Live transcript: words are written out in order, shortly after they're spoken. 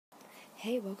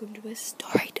Hey, welcome to a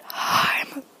story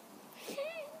time.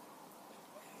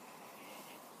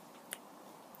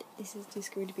 This is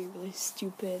just going to be really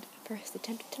stupid first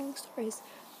attempt at telling stories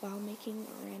while making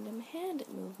random hand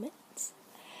movements.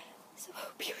 So I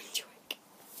hope you enjoy.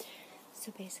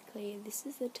 So basically, this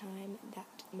is the time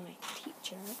that my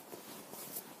teacher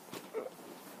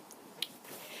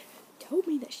told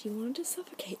me that she wanted to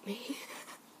suffocate me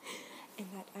and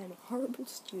that I'm a horrible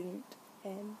student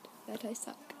and that I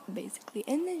suck, basically.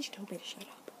 And then she told me to shut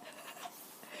up.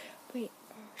 Wait,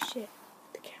 oh shit,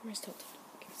 the camera's tilted.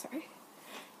 Okay, sorry.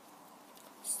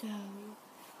 So,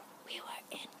 we were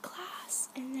in class,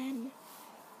 and then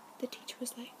the teacher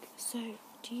was like, so,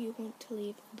 do you want to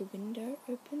leave the window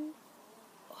open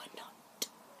or not?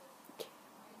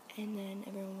 And then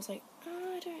everyone was like,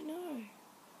 oh, I don't know.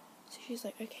 So she's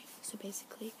like, okay, so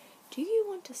basically, do you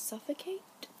want to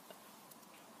suffocate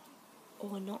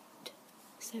or not?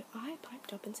 So I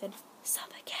piped up and said,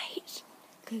 suffocate,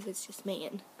 because it's just me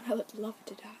and I would love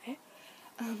to die.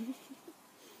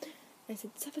 I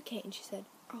said, suffocate, and she said,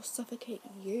 I'll suffocate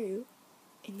you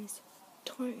in this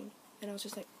tone. And I was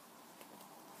just like,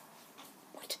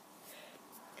 what?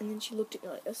 And then she looked at me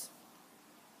like this.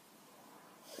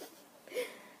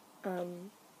 And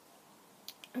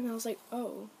I was like,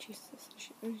 oh, Jesus.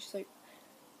 And she's like,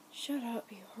 shut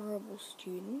up, you horrible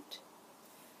student.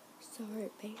 So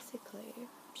basically,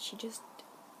 she just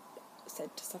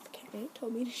said to suffocate me,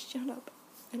 told me to shut up,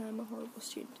 and I'm a horrible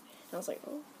student. And I was like,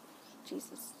 oh,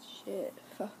 Jesus, shit,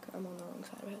 fuck, I'm on the wrong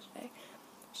side of her today.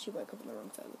 She woke up on the wrong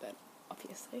side of the bed,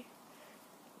 obviously.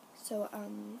 So,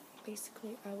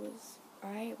 basically, I was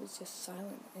just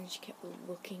silent, and she kept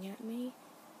looking at me,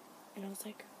 and I was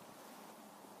like,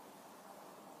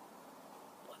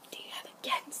 what do you have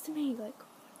against me? Like,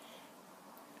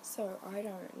 so I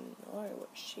don't know what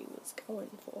she was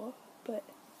going for, but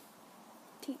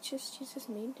she's just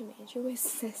mean to me, and she always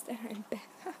says that I'm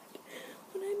bad,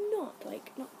 when I'm not,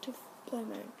 like, not to blow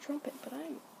my own trumpet, but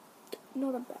I'm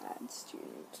not a bad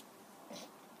student,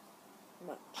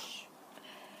 much,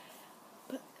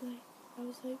 but, like, I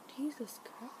was like, Jesus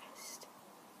Christ,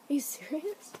 are you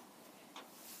serious?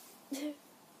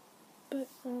 But,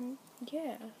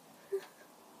 yeah.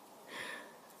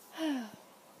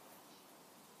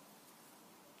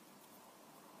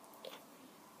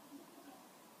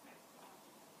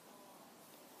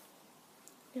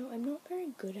 Now, I'm not very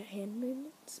good at hand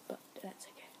movements, but that's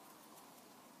okay.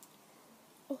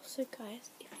 Also, guys,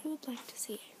 if you would like to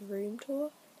see a room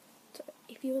tour,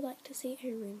 please,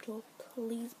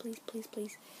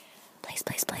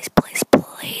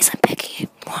 I'm begging you,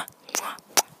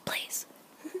 please,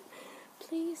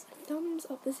 please thumbs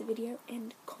up this video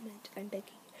and comment, I'm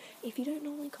begging you. If you don't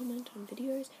normally comment on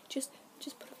videos, just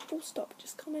put a full stop,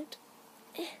 just comment,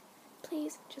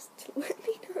 please, just let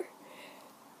me know.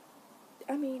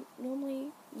 I mean,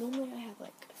 normally I have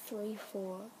like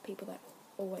 3-4 people that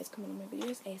always comment on my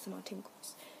videos. ASMR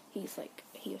Tinkles. He's like,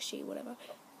 he or she, whatever.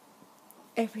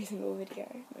 Every single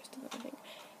video, most of them, I think.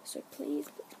 So please,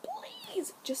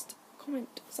 just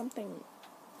comment something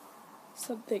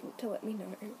to let me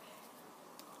know.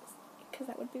 Because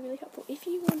that would be really helpful. If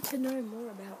you want to know more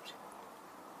about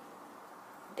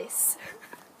this,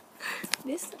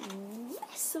 this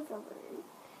mess of a room,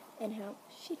 and how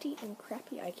shitty and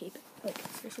crappy I keep it. Like,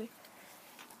 seriously.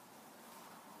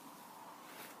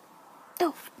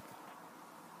 Oh!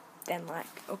 Then, like,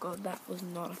 oh god, that was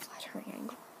not a flattering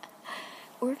angle.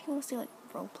 Or if you want to see, like,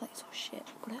 role plays or shit,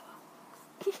 whatever.